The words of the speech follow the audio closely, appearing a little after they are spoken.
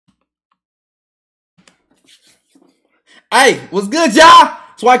Hey, what's good, y'all?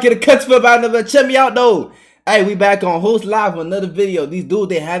 So I get a cut for about another. Check me out, though. Hey, we back on Host Live with another video. These dudes,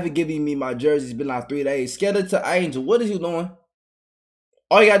 they haven't given me my jersey. It's been like 3 days. Scared to Angel. What is you doing?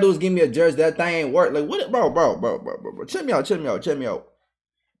 All you gotta do is give me a jersey. That thing ain't work. Like, what? Bro. Check me out.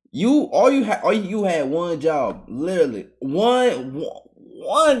 All you had one job. Literally.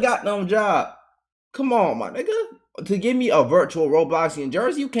 One goddamn job. Come on, my nigga. To give me a virtual Robloxian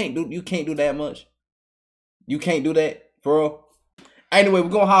jersey, you can't do that much. You can't do that, for real. Anyway, we're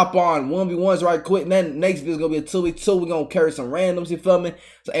gonna hop on 1v1's right quick. And then next video is gonna be a 2v2. We're gonna carry some randoms, you feel me?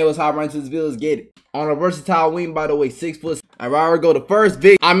 So hey, let's hop right into this video. Let's get it. On a versatile wing, by the way, 6 foot. And right, we go the first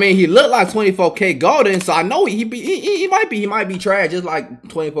video. I mean, he looked like 24K golden, so I know he might be trash, just like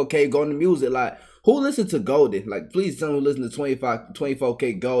 24K golden music. Like, who listens to golden? Like, please tell me who listen to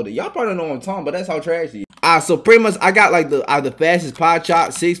 24K golden. Y'all probably know what I'm talking, but that's how trash he is. So pretty much I got like the fastest pie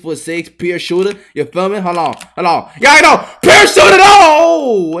chop, 6'6", pure shooter. You feel me? Hold on. Y'all know, pure shooter.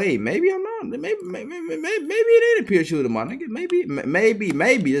 Oh, wait, maybe I'm not. Maybe it ain't a pure shooter, my nigga. Maybe.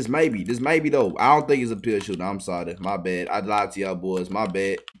 This maybe though. I don't think it's a pure shooter. I'm sorry, my bad. I lied to y'all boys. My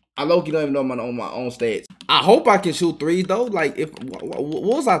bad. I low-key don't even know my own stats. I hope I can shoot threes though. Like, what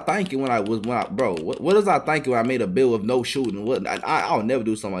was I thinking when I bro? What was I thinking when I made a build with no shooting? What I'll never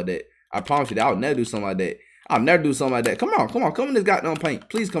do something like that. I promise you that I'll never do something like that. I'll never do something like that. Come in this goddamn paint.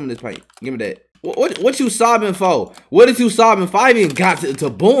 Please come in this paint. Give me that. What you sobbing for? What is you sobbing for? I ain't even got to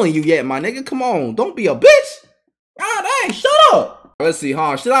bullying you yet, my nigga. Come on, don't be a bitch. God dang, shut up. Let's see,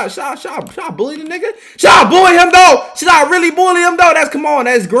 huh? Should I bully the nigga? Should I bully him though? Should I really bully him though?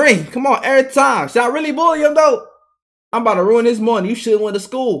 That's green. Come on, every time. Should I really bully him though? I'm about to ruin this morning. You shouldn't went to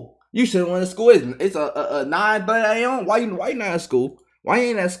school. It's a 9:30 a.m. Why you not at school? Why you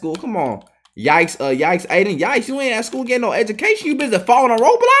ain't at school? Come on. Yikes, Aiden. Yikes, you ain't at school getting no education. You busy falling on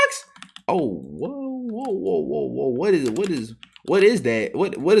Roblox? Oh, whoa. What is that?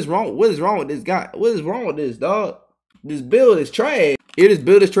 What is wrong with this guy? What is wrong with this, dog? This build is trash. Either this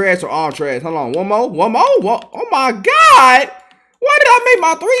build is trash or all trash. Hold on, one more. Oh my god! Why did I make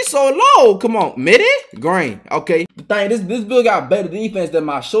my 3 so low? Come on, midi? Green. Okay. The thing, this build got better defense than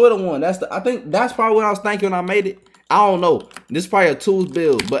my shorter one. I think that's probably what I was thinking when I made it. I don't know. This is probably a 2s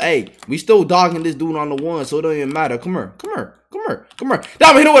build. But hey, we still dogging this dude on the 1, so it don't even matter. Come here. Now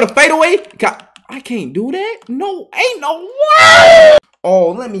I'm hitting with a fadeaway. God, I can't do that. No, ain't no way.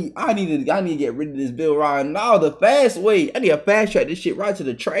 Oh, I need to get rid of this build right now. The fast way. I need to fast track this shit right to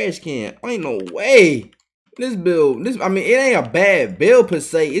the trash can. Ain't no way. This build, I mean, it ain't a bad build per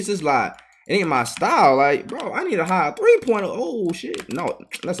se. It's just like, it ain't my style. Like, bro, I need a high 3-pointer. Oh shit. No,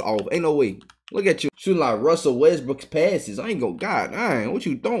 that's off. Ain't no way. Look at you shooting like Russell Westbrook's passes. I ain't gonna, god dang, what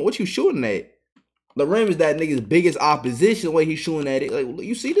you doing? What you shooting at? The rim is that nigga's biggest opposition. The way he's shooting at it. Like,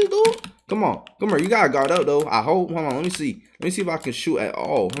 you see this dude? Come on, you gotta guard up though. I hope. Hold on, let me see if I can shoot at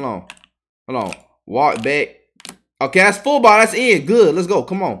all. Hold on. Walk back. Okay, that's full ball. That's in. Good. Let's go.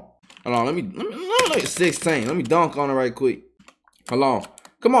 Come on. Hold on. Let me 16. Let me dunk on it right quick. Hold on.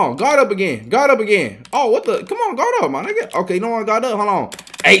 Come on, guard up again. Oh, what the? Come on, guard up, my nigga. Okay, you know what? Guard up. Hold on.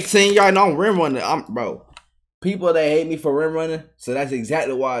 18, y'all know I'm rim running. Bro. People that hate me for rim running, so that's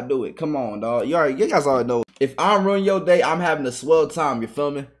exactly why I do it. Come on, dog. You guys already know. If I'm ruining your day, I'm having a swell time. You feel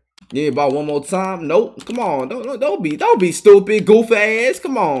me? You need about one more time? Nope. Come on. Don't be stupid, goofy ass.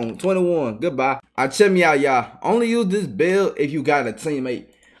 Come on. 21. Goodbye. Check me out, y'all. Only use this build if you got a teammate.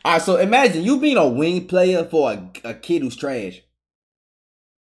 All right, so imagine you being a wing player for a kid who's trash.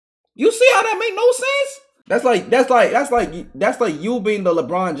 You see how that make no sense? That's like you being the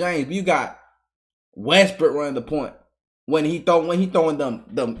LeBron James, but you got Westbrook running the point. When he throwing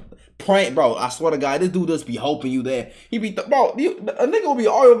them prank, bro. I swear to God, this dude just be hoping you there. He be a nigga will be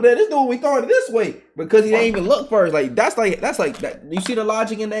all over there. This dude will be throwing it this way because he ain't even look first. Like that's like that. You see the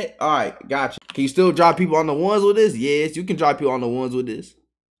logic in that? All right, gotcha. Can you still drop people on the 1s with this? Yes, you can drop people on the 1s with this.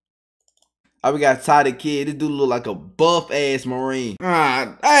 We got Tidy Kid. This dude look like a buff ass Marine.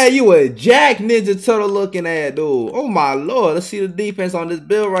 Hey, you a Jack Ninja Turtle looking at dude. Oh my lord. Let's see the defense on this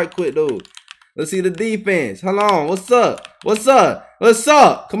build right quick, dude. Let's see the defense. Hold on. What's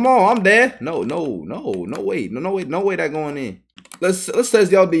up? Come on, I'm there. No way. No way that going in. Let's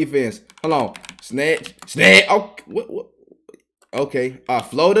test y'all defense. Hold on. Snatch. Oh, what? Okay.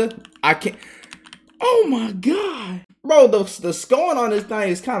 Floater. I can't. Oh my god. Bro, the scoring on this thing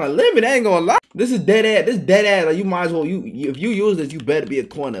is kind of limited. I ain't gonna lie. This is dead ass. Like, you might as well, if you use this, you better be a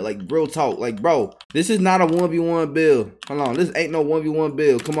corner. Like, real talk. Like, bro, this is not a 1v1 build. Hold on, this ain't no 1v1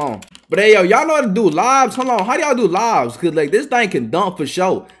 build. Come on. But hey, yo, y'all know how to do lives? Hold on, how do y'all do lives? Cause like this thing can dunk for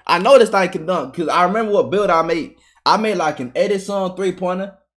sure. I know this thing can dunk. Cause I remember what build I made. I made like an Edison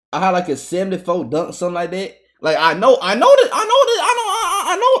 3-pointer. I had like a 74 dunk, something like that. Like I know,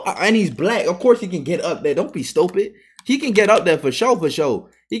 and he's black. Of course he can get up there. Don't be stupid. He can get up there for sure, for sure.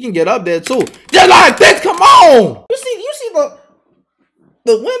 He can get up there too. Just like this, come on. You see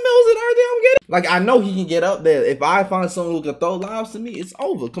the windmills and everything I'm getting? Like I know he can get up there. If I find someone who can throw lobs to me, it's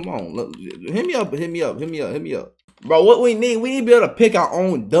over. Come on. Look, hit me up. Bro, what we need to be able to pick our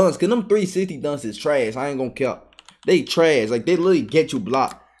own dunks. Cause them 360 dunks is trash. I ain't gonna care. They trash. Like they literally get you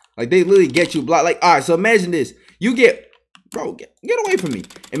blocked. Like alright, so imagine this. You get, bro, get away from me.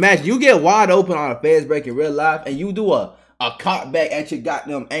 Imagine you get wide open on a fast break in real life and you do a cock back at your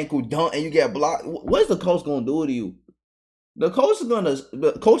goddamn ankle dunk and you get blocked. What's the coach gonna do to you? The coach is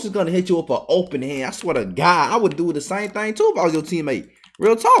gonna hit you with an open hand. I swear to God, I would do the same thing too if I was your teammate.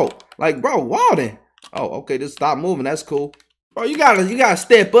 Real talk. Like, bro, Walden. Oh, okay, just stop moving. That's cool. Bro, you gotta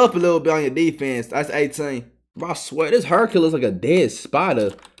step up a little bit on your defense. That's 18. Bro, I swear, this haircut looks like a dead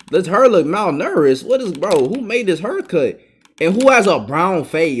spider. Does her look malnourished? What is, bro? Who made this haircut? And who has a brown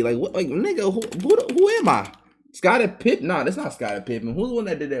fade? Like, what? Like, nigga, who am I? Scottie Pippen? Nah, that's not Scottie Pippen. Who's the one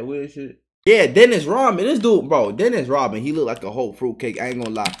that did that weird shit? Yeah, Dennis Rodman. This dude, bro, Dennis Rodman. He look like a whole fruitcake. I ain't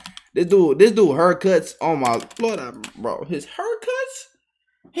gonna lie. This dude haircuts. Oh my Lord, bro. His haircuts.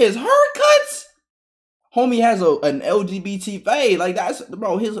 Homie has an LGBT fade. Like that's,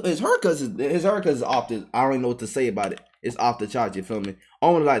 bro. His haircuts is off the. I don't even know what to say about it. It's off the charts. You feel me?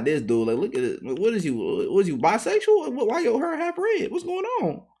 Only like this dude. Like, look at it. What is you? Was you bisexual? Why your hair half red? What's going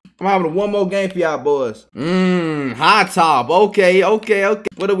on? I'm having one more game for y'all boys. High top. Okay.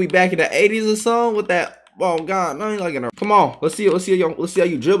 What are we back in the 80s or something with that? Oh God, no, ain't like it. Come on, let's see how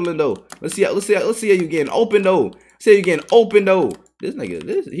you dribbling though. Let's see how you getting open though. See how you getting open though. This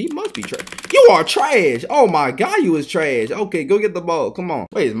nigga, he must be trash. You are trash. Oh my God, you is trash. Okay, go get the ball. Come on.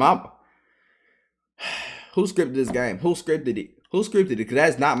 Wait, is my who scripted this game? Who scripted it? Because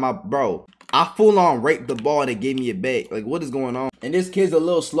that's not my bro. I full on raped the ball and it gave me it back. Like, what is going on? And this kid's a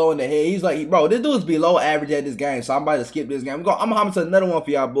little slow in the head. He's like, bro, this dude's below average at this game, so I'm about to skip this game. I'm gonna hop into another one for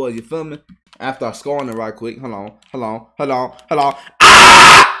y'all boys. You feel me? After I scoring it right quick. Hold on.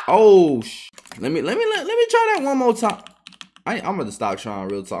 Ah! Oh, let me try that one more time. I'm gonna stop trying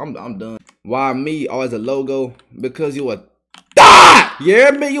real talk. I'm done. Why me? Always a logo? Because you a die.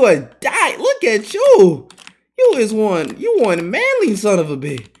 Yeah, man, you a die. Look at you. You is one. You one manly son of a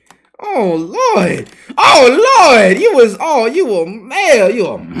bitch. Oh Lord. You a male. You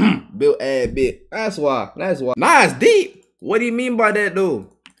a built ass bitch. That's why. Nice deep. What do you mean by that though?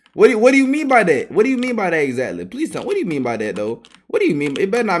 What do you mean by that? What do you mean by that exactly? Please tell me. What do you mean by that though? What do you mean? It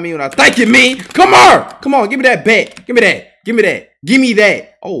better not mean what I think you mean. Come on. Give me that bat. Give me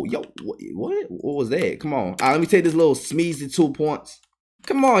that. Oh, yo, what was that? Come on. All right, let me take this little smeezy 2 points.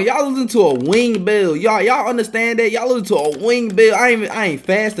 Come on, y'all losing to a wing bill. Y'all understand that? Y'all losing to a wing bill. I ain't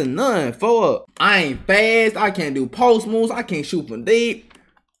fast or none. Forward. I ain't fast. I can't do post moves. I can't shoot from deep.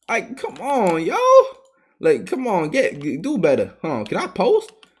 Like, come on, yo. Like, come on, do better. Hold on, can I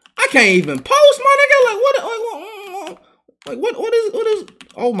post? I can't even post, my nigga. Like, what is?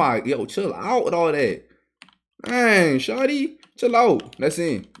 Oh my, yo, chill out with all that. Man, shawty, chill out. That's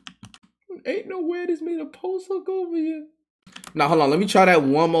in. Ain't no way this made a post hook over here. Now, hold on. Let me try that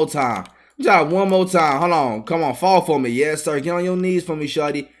one more time. Hold on. Come on. Fall for me. Yes, sir. Get on your knees for me,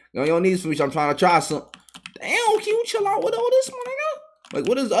 shawty. Get on your knees for me. I'm trying to try something. Damn, can you chill out with all this, my nigga? Like,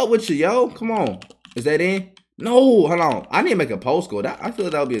 what is up with you, yo? Come on. Is that in? No. Hold on. I need to make a post score. I feel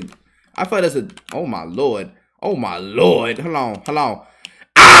that would be I feel that's a... Oh, my Lord. Hold on.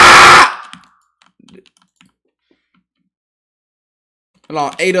 Ah! Hold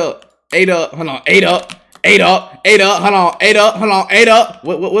on. 8 up. Hold on. 8 up. Hold on. 8 up.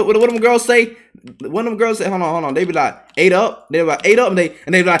 What them girls say? Hold on. They be like 8 up. They be like 8 up, and they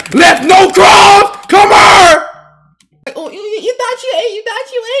be like, left no cross. Come here. Oh, you thought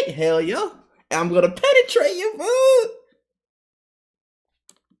you ate? Hell yeah. I'm gonna penetrate you, fool.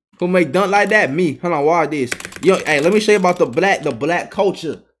 Who make dunk like that? Me. Hold on. Watch this. Yo, hey, let me show you about the black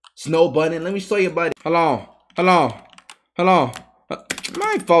culture. Snow bunny. Let me show you about it. Hold on.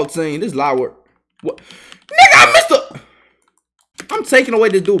 My fault, team. This is lot work. What? Nigga, I missed I'm taking away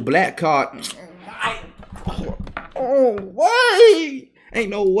this dude black card. Oh, wait. Ain't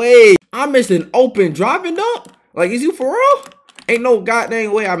no way. I missed an open driving dunk? Like, is you for real? Ain't no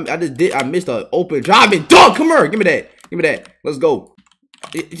goddamn way. I missed an open driving dunk. Come here. Give me that. Let's go.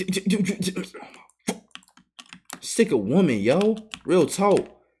 Sick of woman, yo. Real talk.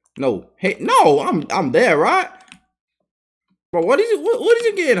 No. Hey, no, I'm there, right? Bro, what is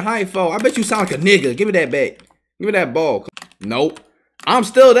you getting hype for? I bet you sound like a nigga. Give me that back. Give me that ball. Nope. I'm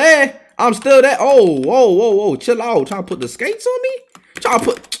still there. Oh, whoa. Chill out. Trying to put the skates on me? Try to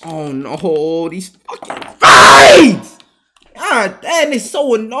put. Oh no, these fucking fights. God damn, it's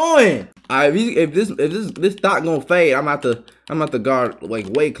so annoying. Alright, if this thought gonna fade, I'm about to guard like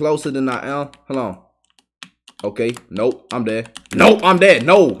way closer than I am. Hold on. Okay, nope, I'm dead. Nope, I'm dead.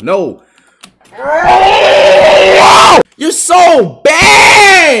 No. You're so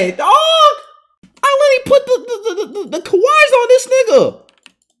bad, dog. I literally put the Kawais on this nigga.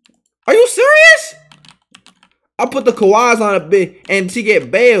 Are you serious? I put the Kawais on a bit and she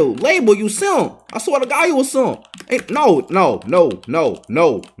get bailed. Label, you simp. I swear to God, you was simp. Hey, no. Give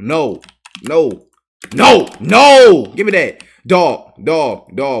me that. Dog.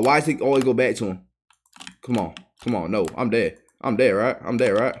 Why does he always go back to him? Come on. No, I'm dead. I'm dead, right?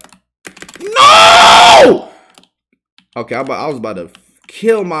 No! Okay, I was about to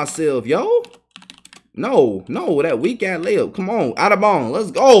kill myself, yo. No, that weak ass layup. Come on, out of bounds.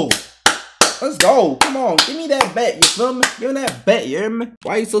 Let's go. Come on, give me that bet. You feel me? Give me that bet. You hear me?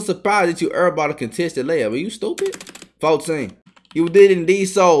 Why you so surprised that you earned about a contested layup? Are you stupid? 14. You did indeed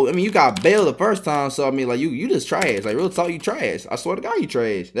so. I mean, you got bailed the first time, so I mean, like you just trash. Like real talk, you trash. I swear to God, you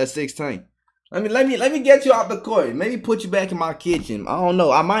trash. That's 16. Let me get you out the court. Maybe put you back in my kitchen. I don't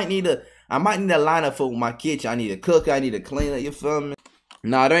know. I might need a lineup for my kitchen. I need a cook. I need a cleaner. You feel me?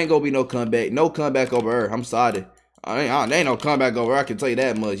 Nah, there ain't gonna be no comeback. No comeback over her. I'm sorry. There ain't no comeback over her. I can tell you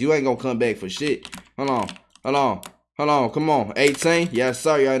that much. You ain't gonna come back for shit. Hold on. Come on. 18. Yes,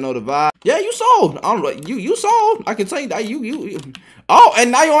 sir. You already know the vibe. Yeah, you sold. You sold. I can tell you that. You. Oh,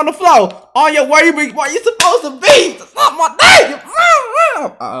 and now you're on the floor. On your way, where you supposed to be. That's not my name.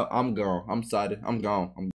 I'm gone. I'm sorry. I'm gone.